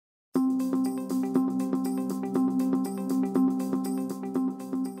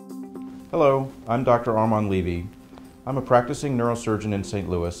Hello, I'm Dr. Armond Levy. I'm a practicing neurosurgeon in St.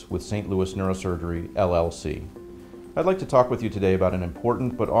 Louis with St. Louis Neurosurgery, LLC. I'd like to talk with you today about an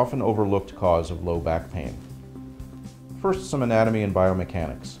important but often overlooked cause of low back pain. First, some anatomy and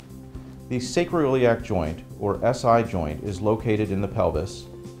biomechanics. The sacroiliac joint, or SI joint, is located in the pelvis,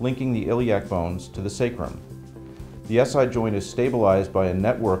 linking the iliac bones to the sacrum. The SI joint is stabilized by a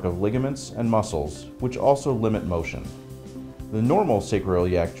network of ligaments and muscles, which also limit motion. The normal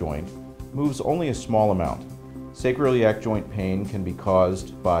sacroiliac joint moves only a small amount. Sacroiliac joint pain can be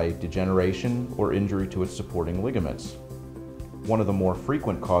caused by degeneration or injury to its supporting ligaments. One of the more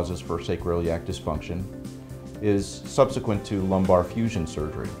frequent causes for sacroiliac dysfunction is subsequent to lumbar fusion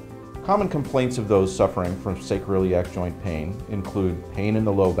surgery. Common complaints of those suffering from sacroiliac joint pain include pain in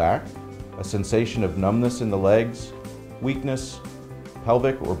the low back, a sensation of numbness in the legs, weakness,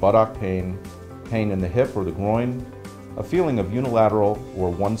 pelvic or buttock pain, pain in the hip or the groin, a feeling of unilateral or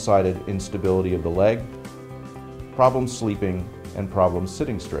one-sided instability of the leg, problems sleeping, and problems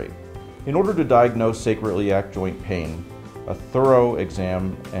sitting straight. In order to diagnose sacroiliac joint pain, a thorough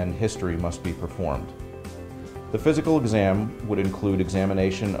exam and history must be performed. The physical exam would include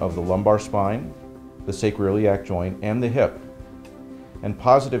examination of the lumbar spine, the sacroiliac joint, and the hip. And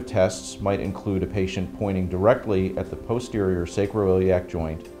positive tests might include a patient pointing directly at the posterior sacroiliac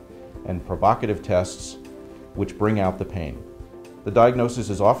joint and provocative tests which bring out the pain. The diagnosis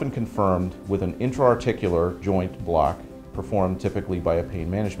is often confirmed with an intra-articular joint block performed typically by a pain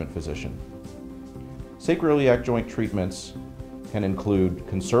management physician. Sacroiliac joint treatments can include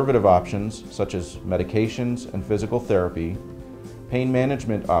conservative options such as medications and physical therapy, pain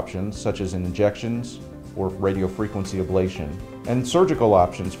management options such as injections or radiofrequency ablation, and surgical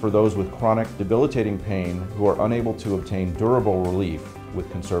options for those with chronic debilitating pain who are unable to obtain durable relief with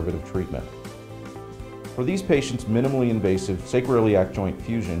conservative treatment. For these patients, minimally invasive sacroiliac joint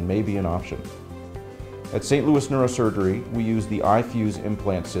fusion may be an option. At St. Louis Neurosurgery, we use the iFuse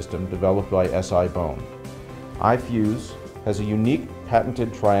implant system developed by SI Bone. iFuse has a unique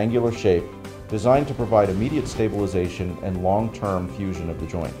patented triangular shape designed to provide immediate stabilization and long-term fusion of the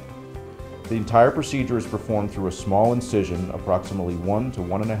joint. The entire procedure is performed through a small incision approximately 1 to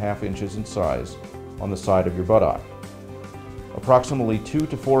 1.5 inches in size on the side of your buttock. Approximately 2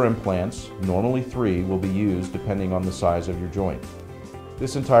 to 4 implants, normally 3, will be used depending on the size of your joint.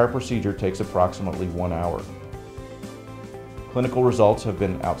 This entire procedure takes approximately 1 hour. Clinical results have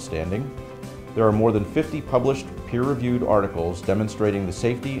been outstanding. There are more than 50 published peer-reviewed articles demonstrating the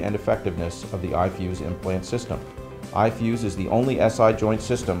safety and effectiveness of the iFuse implant system. iFuse is the only SI joint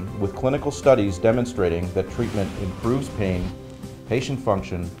system with clinical studies demonstrating that treatment improves pain, patient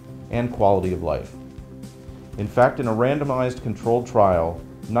function, and quality of life. In fact, in a randomized controlled trial,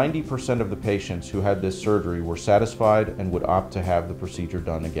 90% of the patients who had this surgery were satisfied and would opt to have the procedure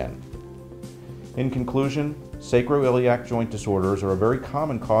done again. In conclusion, sacroiliac joint disorders are a very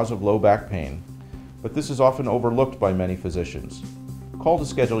common cause of low back pain, but this is often overlooked by many physicians. Call to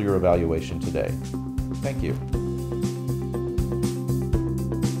schedule your evaluation today. Thank you.